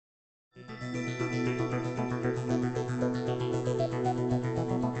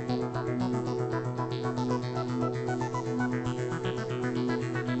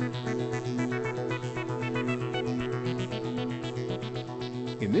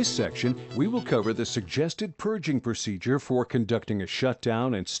In this section, we will cover the suggested purging procedure for conducting a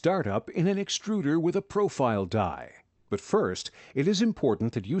shutdown and startup in an extruder with a profile die. But first, it is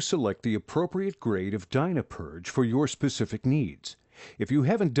important that you select the appropriate grade of Dyna-Purge for your specific needs. If you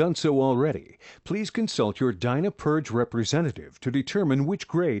haven't done so already, please consult your Dyna-Purge representative to determine which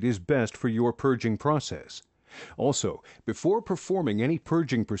grade is best for your purging process. Also, before performing any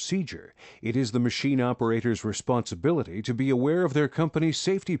purging procedure, it is the machine operator's responsibility to be aware of their company's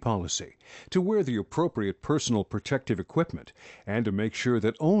safety policy, to wear the appropriate personal protective equipment, and to make sure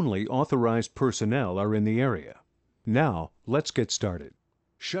that only authorized personnel are in the area. Now, let's get started.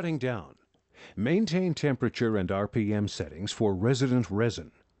 Shutting down. Maintain temperature and RPM settings for resident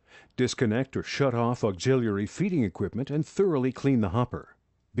resin. Disconnect or shut off auxiliary feeding equipment and thoroughly clean the hopper.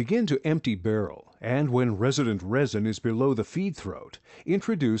 Begin to empty barrel, and when resident resin is below the feed throat,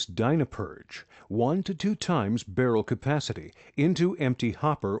 introduce Dyna-Purge, 1 to 2 times barrel capacity, into empty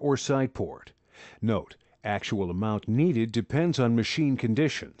hopper or side port. Note, actual amount needed depends on machine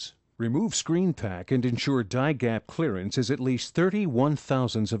conditions. Remove screen pack and ensure die gap clearance is at least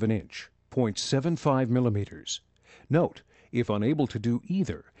 31/1000 of an inch, 0.75 millimeters. Note, if unable to do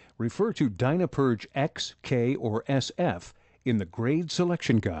either, refer to Dyna-Purge X, K, or SF in the Grade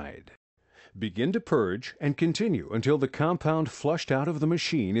Selection Guide. Begin to purge and continue until the compound flushed out of the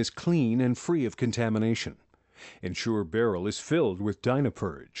machine is clean and free of contamination. Ensure barrel is filled with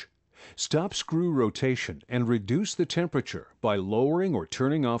Dyna-Purge. Stop screw rotation and reduce the temperature by lowering or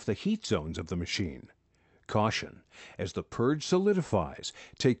turning off the heat zones of the machine. Caution: as the purge solidifies,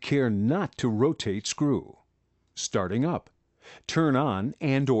 take care not to rotate screw. Starting up. Turn on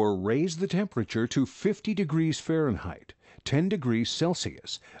and/or raise the temperature to 50 degrees Fahrenheit, 10 degrees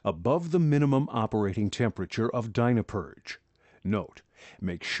Celsius, above the minimum operating temperature of Dyna-Purge. Note: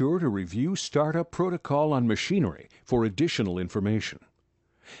 make sure to review startup protocol on machinery for additional information.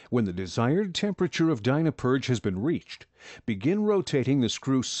 When the desired temperature of Dyna-Purge has been reached, begin rotating the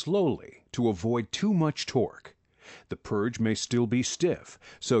screw slowly to avoid too much torque. The purge may still be stiff,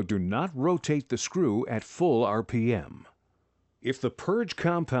 so do not rotate the screw at full RPM. If the purge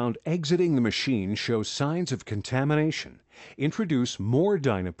compound exiting the machine shows signs of contamination, introduce more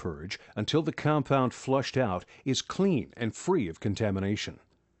Dyna-Purge until the compound flushed out is clean and free of contamination.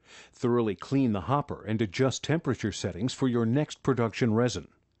 Thoroughly clean the hopper and adjust temperature settings for your next production resin.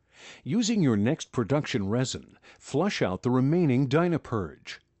 Using your next production resin, flush out the remaining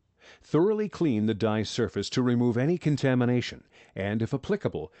Dyna-Purge. Thoroughly clean the die surface to remove any contamination, and if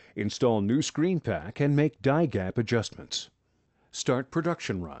applicable, install new screen pack and make die gap adjustments. Start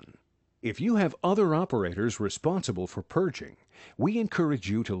production run. If you have other operators responsible for purging, we encourage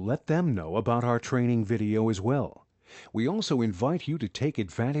you to let them know about our training video as well. We also invite you to take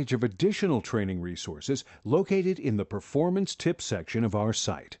advantage of additional training resources located in the Performance Tips section of our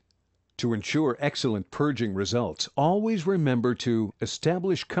site. To ensure excellent purging results, always remember to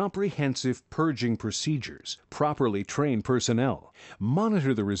establish comprehensive purging procedures, properly train personnel,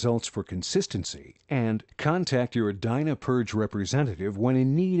 monitor the results for consistency, and contact your Dyna-Purge representative when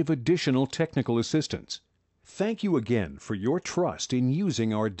in need of additional technical assistance. Thank you again for your trust in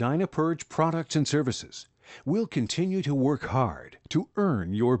using our Dyna-Purge products and services. We'll continue to work hard to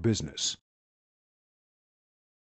earn your business.